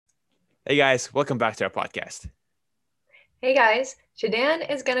Hey guys, welcome back to our podcast. Hey guys,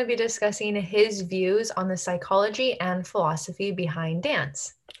 Shadan is going to be discussing his views on the psychology and philosophy behind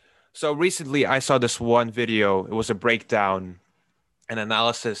dance. So recently I saw this one video. It was a breakdown and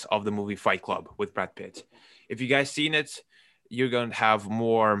analysis of the movie Fight Club with Brad Pitt. If you guys seen it, you're going to have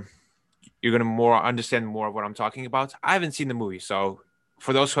more you're going to more understand more of what I'm talking about. I haven't seen the movie, so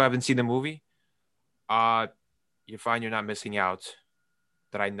for those who haven't seen the movie, uh you're fine, you're not missing out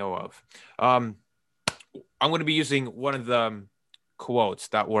that I know of. Um I'm going to be using one of the quotes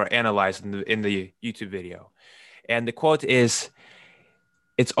that were analyzed in the YouTube video. And the quote is,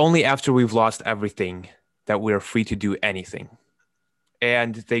 it's only after we've lost everything that we're free to do anything.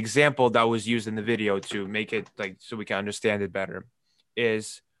 And the example that was used in the video to make it like so we can understand it better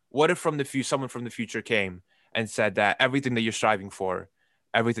is, what if from the future someone from the future came and said that everything that you're striving for,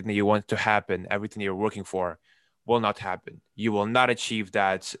 everything that you want to happen, everything that you're working for will not happen. You will not achieve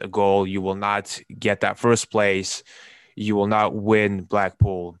that goal. You will not get that first place. You will not win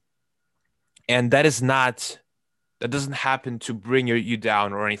Blackpool. And that doesn't happen to bring you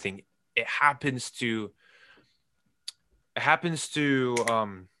down or anything. It happens to it happens to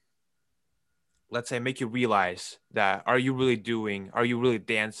let's say make you realize that are you really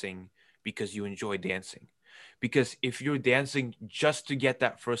dancing because you enjoy dancing? Because if you're dancing just to get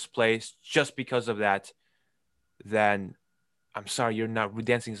that first place, just because of that, then I'm sorry, you're not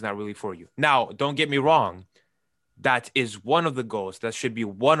dancing is not really for you. Now, don't get me wrong. That is one of the goals. That should be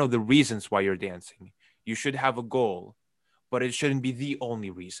one of the reasons why you're dancing. You should have a goal, but it shouldn't be the only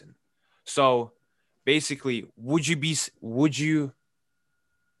reason. So basically, would you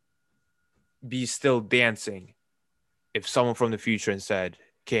be still dancing if someone from the future and said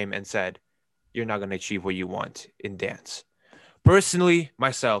came and said you're not going to achieve what you want in dance? Personally,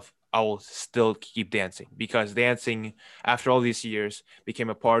 myself, I will still keep dancing because dancing after all these years became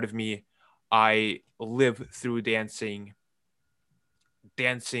a part of me. I live through dancing.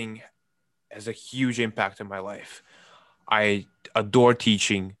 Dancing has a huge impact on my life. I adore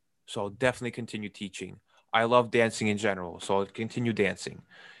teaching, so I'll definitely continue teaching. I love dancing in general, so I'll continue dancing.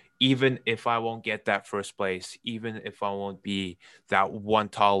 Even if I won't get that first place, even if I won't be that one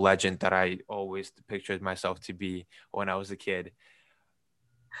tall legend that I always pictured myself to be when I was a kid,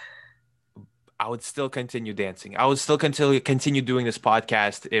 I would still continue dancing. I would still continue doing this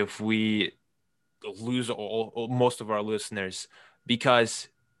podcast if we lose most of our listeners, because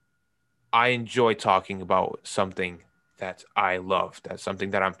I enjoy talking about something that I love, that's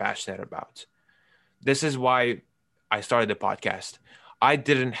something that I'm passionate about. This is why I started the podcast. I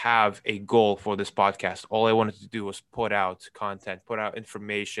didn't have a goal for this podcast. All I wanted to do was put out content, put out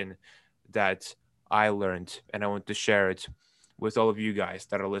information that I learned, and I want to share it with all of you guys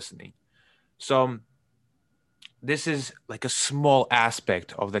that are listening. So, this is like a small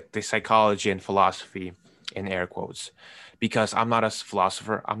aspect of the psychology and philosophy in air quotes, because I'm not a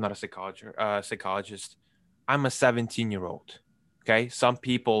philosopher, I'm not a psychologist. I'm a 17-year-old. Okay, some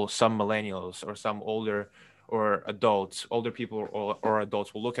people, some millennials or some older or adults, older people or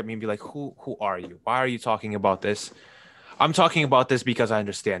adults will look at me and be like, who are you? Why are you talking about this? I'm talking about this because I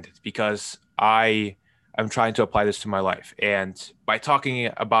understand it, because I am trying to apply this to my life, and by talking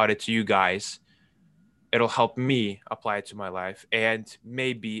about it to you guys, it'll help me apply it to my life, and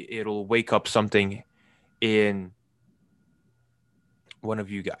maybe it'll wake up something in one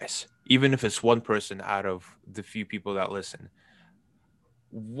of you guys, even if it's one person out of the few people that listen.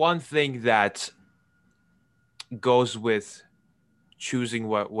 One thing that goes with choosing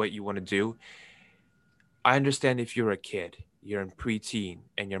what you want to do, I understand if you're a kid, you're in preteen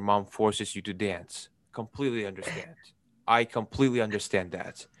and your mom forces you to dance, completely understand. I completely understand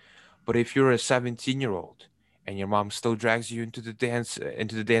that. But if you're a 17-year-old and your mom still drags you into the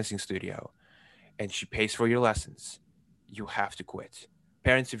dancing studio, and she pays for your lessons, you have to quit.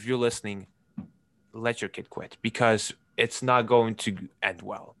 Parents, if you're listening, let your kid quit, because it's not going to end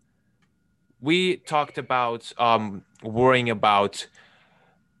well. We talked about worrying about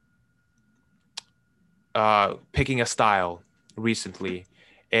picking a style recently,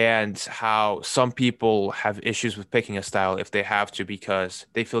 and how some people have issues with picking a style if they have to, because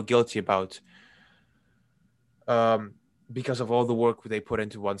they feel guilty about um, because of all the work they put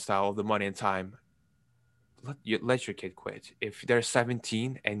into one style, all the money and time. Let your kid quit. If they're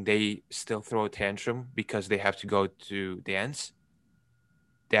 17 and they still throw a tantrum because they have to go to dance,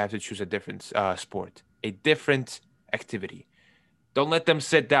 they have to choose a different sport, a different activity. Don't let them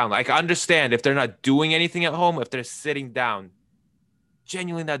sit down. Like, I understand if they're not doing anything at home, if they're sitting down,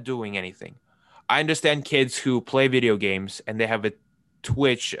 genuinely not doing anything. I understand kids who play video games and they have a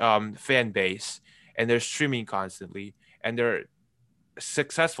Twitch fan base, and they're streaming constantly, and they're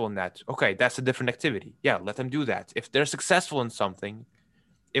successful in that, okay, that's a different activity. Yeah, let them do that. If they're successful in something,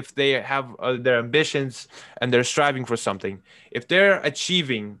 if they have their ambitions and they're striving for something, if they're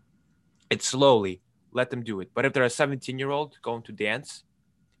achieving it slowly, let them do it. But if they're a 17-year-old going to dance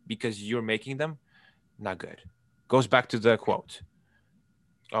because you're making them, not good. Goes back to the quote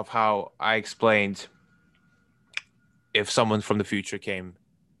of how I explained, if someone from the future came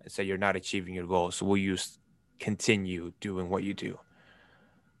and said you're not achieving your goals, will you continue doing what you do?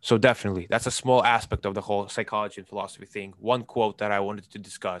 So definitely, that's a small aspect of the whole psychology and philosophy thing. One quote that I wanted to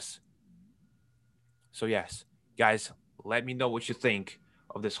discuss. So yes, guys, let me know what you think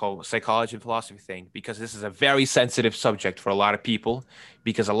of this whole psychology and philosophy thing, because this is a very sensitive subject for a lot of people,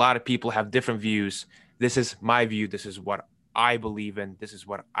 because a lot of people have different views. This is my view. This is what I believe in. This is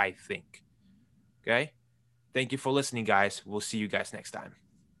what I think. Okay? Thank you for listening, guys. We'll see you guys next time.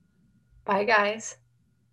 Bye, guys.